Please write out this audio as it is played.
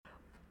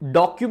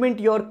Document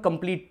your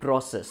complete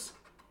process.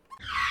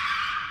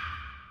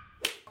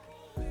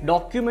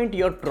 Document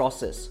your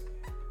process.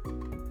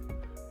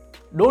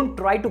 Don't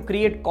try to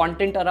create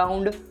content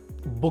around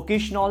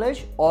bookish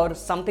knowledge or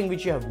something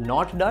which you have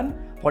not done.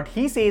 What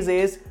he says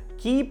is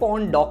keep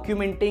on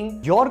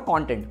documenting your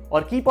content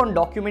or keep on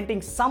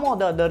documenting some or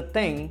the other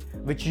thing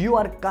which you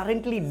are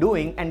currently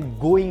doing and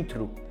going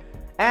through.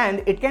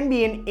 And it can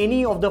be in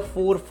any of the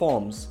 4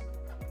 forms.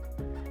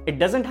 It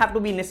doesn't have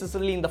to be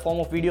necessarily in the form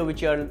of video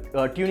which you're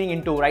tuning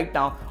into right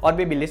now, or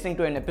maybe listening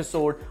to an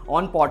episode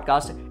on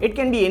podcast. It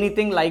can be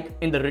anything like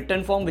in the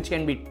written form, which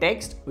can be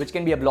text, which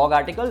can be a blog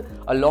article,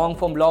 a long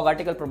form blog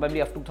article probably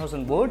of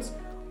 2000 words.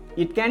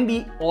 It can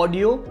be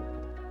audio,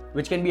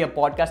 which can be a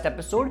podcast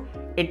episode.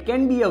 It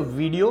can be a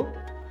video,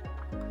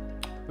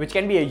 which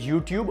can be a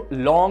YouTube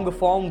long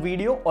form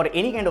video or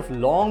any kind of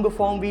long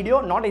form video,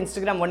 not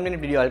Instagram 1 minute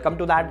video. I'll come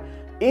to that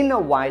in a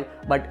while,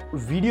 but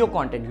video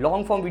content,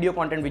 long form video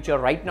content, which you're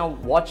right now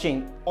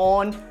watching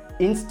on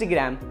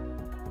Instagram,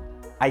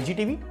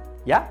 IGTV.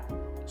 Yeah.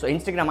 So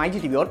Instagram,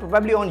 IGTV, or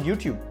probably on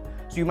YouTube.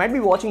 So you might be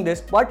watching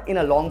this, but in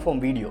a long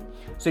form video.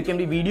 So it can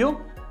be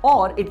video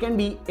or it can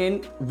be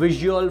in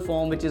visual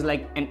form, which is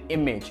like an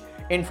image,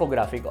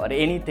 infographic or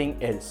anything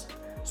else.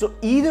 So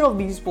either of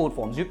these 4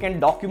 forms, you can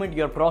document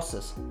your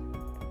process.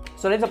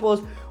 So let's suppose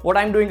what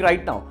I'm doing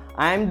right now.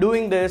 I am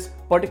doing this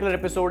particular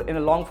episode in a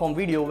long form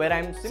video where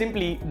I'm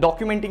simply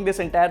documenting this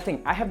entire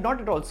thing. I have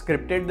not at all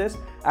scripted this.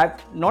 I've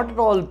not at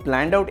all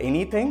planned out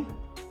anything,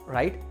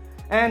 right?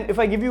 And if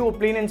I give you a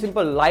plain and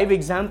simple live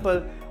example,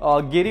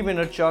 Gary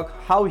Vaynerchuk,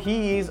 how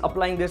he is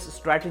applying this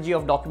strategy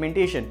of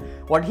documentation.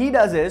 What he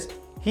does is,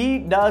 he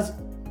does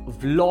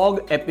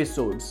vlog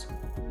episodes,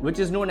 which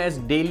is known as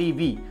Daily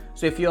V.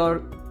 So if you're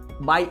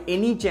by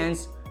any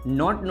chance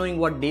not knowing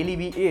what Daily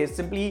V is,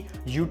 simply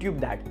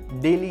YouTube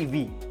that, Daily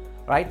V,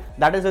 right?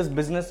 That is his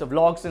business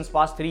vlog since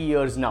past 3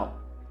 years now.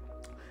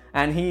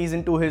 And he is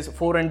into his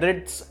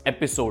 400th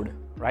episode,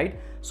 right?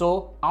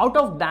 So out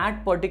of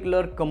that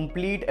particular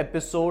complete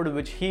episode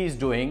which he is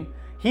doing,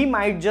 he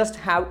might just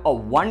have a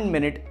 1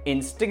 minute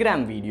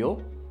Instagram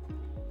video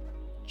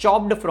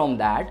chopped from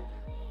that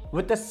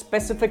with a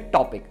specific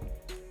topic.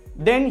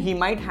 Then he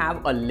might have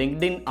a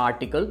LinkedIn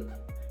article.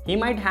 He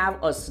might have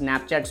a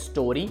Snapchat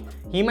story.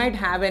 He might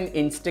have an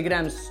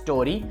Instagram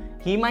story.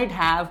 He might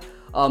have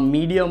a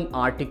Medium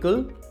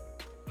article.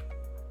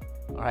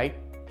 Right?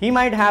 He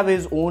might have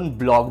his own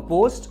blog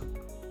post.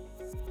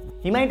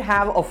 He might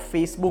have a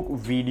Facebook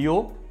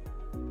video.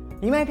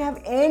 He might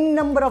have any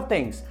number of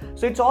things.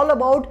 So it's all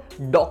about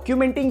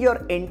documenting your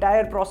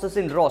entire process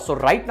in RAW. So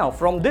right now,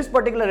 from this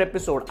particular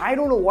episode, I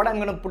don't know what I'm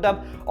going to put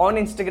up on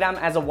Instagram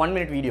as a 1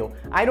 minute video.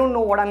 I don't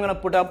know what I'm going to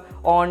put up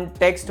on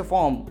text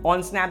form,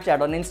 on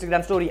Snapchat, on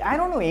Instagram story. I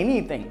don't know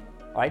anything,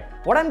 right?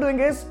 What I'm doing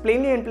is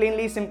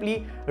plainly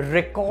simply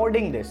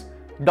recording this.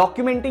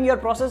 Documenting your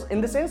process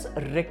in the sense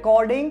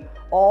recording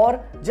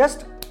or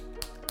just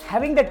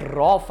having that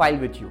raw file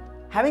with you.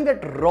 Having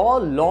that raw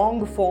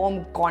long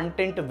form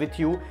content with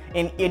you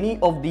in any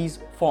of these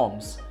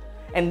forms.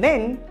 And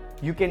then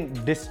you can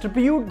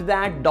distribute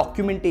that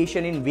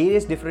documentation in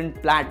various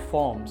different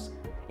platforms,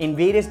 in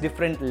various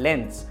different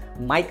lengths.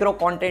 Micro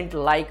content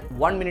like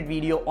 1 minute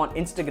video on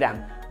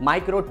Instagram,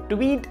 micro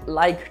tweet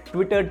like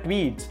Twitter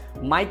tweets,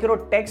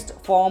 micro text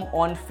form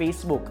on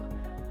Facebook,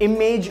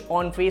 image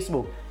on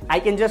Facebook. I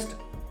can just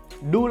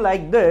do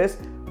like this.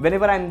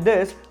 Whenever I'm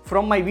this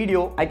from my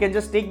video, I can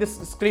just take this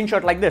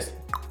screenshot like this.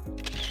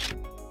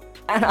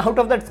 And out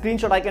of that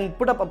screenshot, I can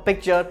put up a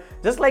picture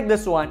just like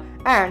this one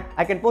and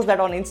I can post that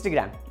on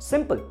Instagram.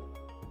 Simple,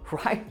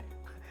 right?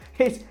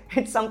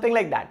 It's something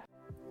like that.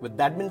 With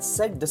that being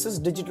said, this is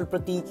Digital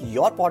Pratik,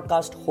 your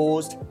podcast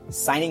host,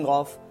 signing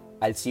off.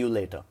 I'll see you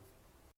later.